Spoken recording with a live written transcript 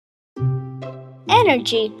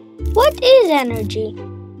Energy. What is energy?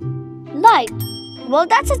 Light. Well,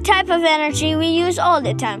 that's a type of energy we use all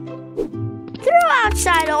the time. Through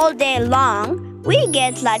outside all day long, we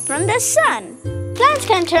get light from the sun. Plants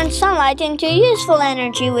can turn sunlight into useful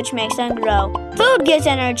energy which makes them grow. Food gives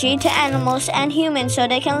energy to animals and humans so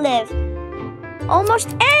they can live.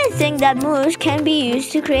 Almost anything that moves can be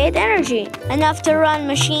used to create energy, enough to run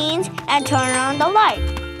machines and turn on the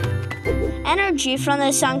light. Energy from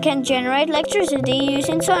the sun can generate electricity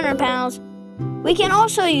using solar panels. We can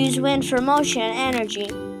also use wind for motion energy.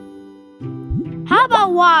 How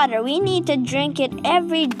about water? We need to drink it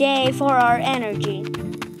every day for our energy.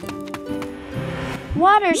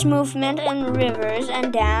 Water's movement in rivers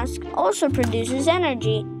and dams also produces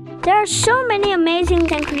energy. There are so many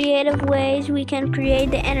amazing and creative ways we can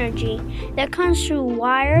create the energy that comes through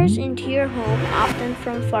wires into your home, often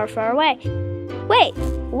from far, far away. Wait,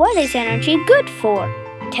 what is energy good for?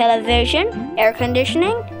 Television, air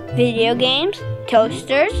conditioning, video games,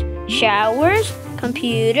 toasters, showers,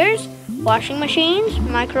 computers, washing machines,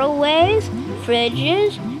 microwaves,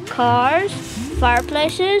 fridges, cars,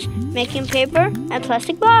 fireplaces, making paper, and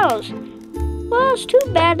plastic bottles. Well, it's too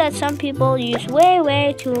bad that some people use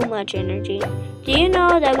way too much energy. Do you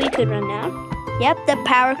know that we could run out? Yep, the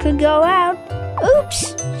power could go out.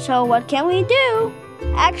 Oops! So what can we do?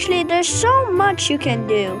 Actually, there's so much you can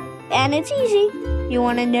do. And it's easy. You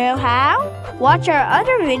want to know how? Watch our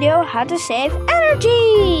other video, How to Save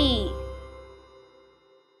Energy!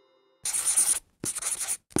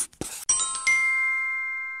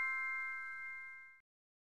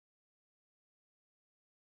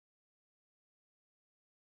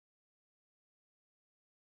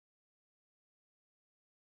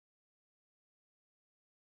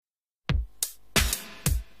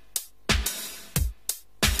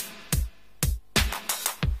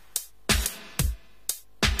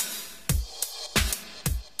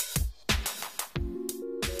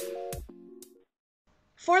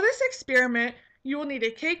 For this experiment, you will need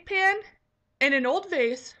a cake pan and an old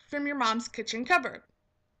vase from your mom's kitchen cupboard.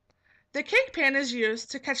 The cake pan is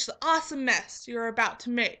used to catch the awesome mess you are about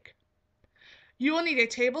to make. You will need a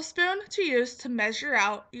tablespoon to use to measure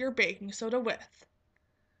out your baking soda with.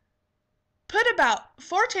 Put about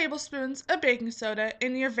 4 tablespoons of baking soda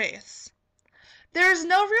in your vase. There is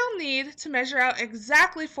no real need to measure out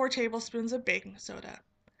exactly 4 tablespoons of baking soda.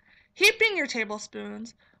 Heaping your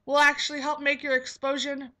tablespoons will actually help make your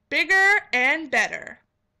explosion bigger and better.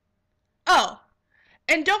 Oh,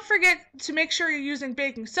 and don't forget to make sure you're using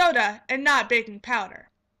baking soda and not baking powder.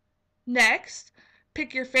 Next,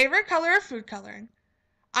 pick your favorite color of food coloring.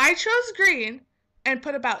 I chose green and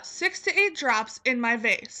put about 6 to 8 drops in my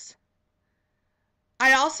vase.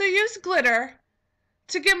 I also used glitter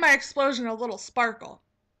to give my explosion a little sparkle.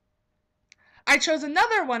 I chose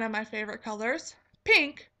another one of my favorite colors,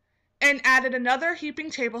 pink, and added another heaping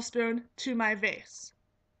tablespoon to my vase.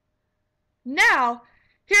 Now,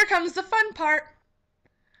 here comes the fun part.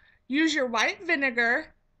 Use your white vinegar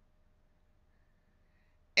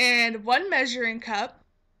and 1 measuring cup.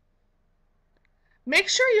 Make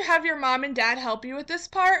sure you have your mom and dad help you with this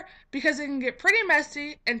part because it can get pretty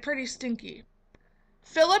messy and pretty stinky.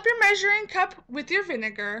 Fill up your measuring cup with your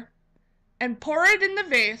vinegar and pour it in the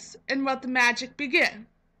vase and let the magic begin.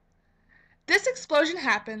 This explosion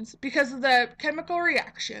happens because of the chemical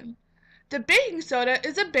reaction. The baking soda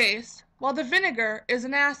is a base while the vinegar is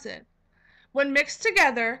an acid. When mixed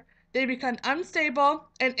together, they become unstable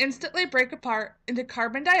and instantly break apart into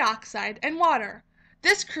carbon dioxide and water.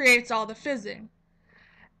 This creates all the fizzing.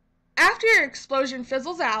 After your explosion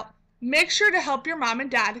fizzles out, make sure to help your mom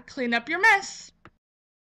and dad clean up your mess.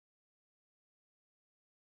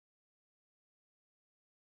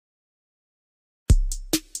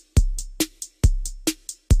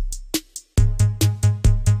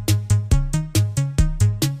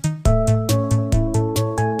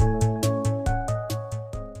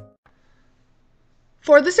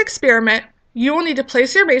 For this experiment, you will need to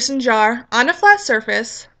place your mason jar on a flat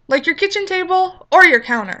surface, like your kitchen table or your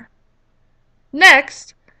counter.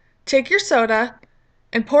 Next, take your soda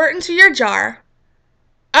and pour it into your jar,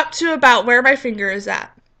 up to about where my finger is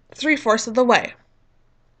at, 3/4 of the way.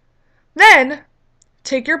 Then,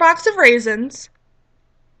 take your box of raisins,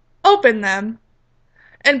 open them,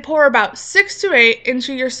 and pour about 6 to 8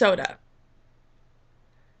 into your soda.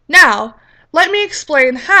 Now, let me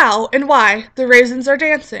explain how and why the raisins are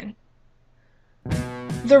dancing.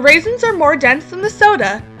 The raisins are more dense than the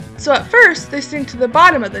soda, so at first they sink to the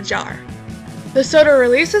bottom of the jar. The soda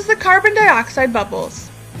releases the carbon dioxide bubbles.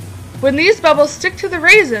 When these bubbles stick to the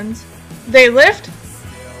raisins, they lift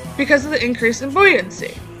because of the increase in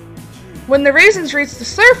buoyancy. When the raisins reach the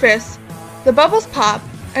surface, The bubbles pop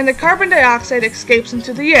and the carbon dioxide escapes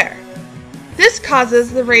into the air. This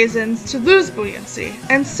causes the raisins to lose buoyancy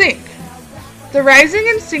and sink. The rising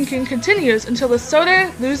and sinking continues until the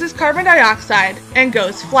soda loses carbon dioxide and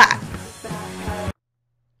goes flat.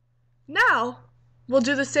 Now, we'll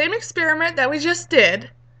do the same experiment that we just did,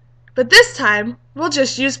 but this time we'll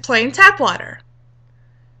just use plain tap water.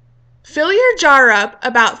 Fill your jar up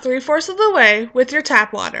about 3/4 of the way with your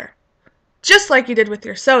tap water, just like you did with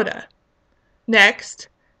your soda. Next,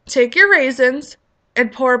 take your raisins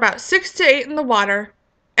and pour about 6 to 8 in the water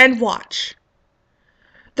and watch.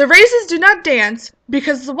 The raisins do not dance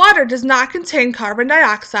because the water does not contain carbon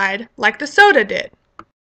dioxide like the soda did.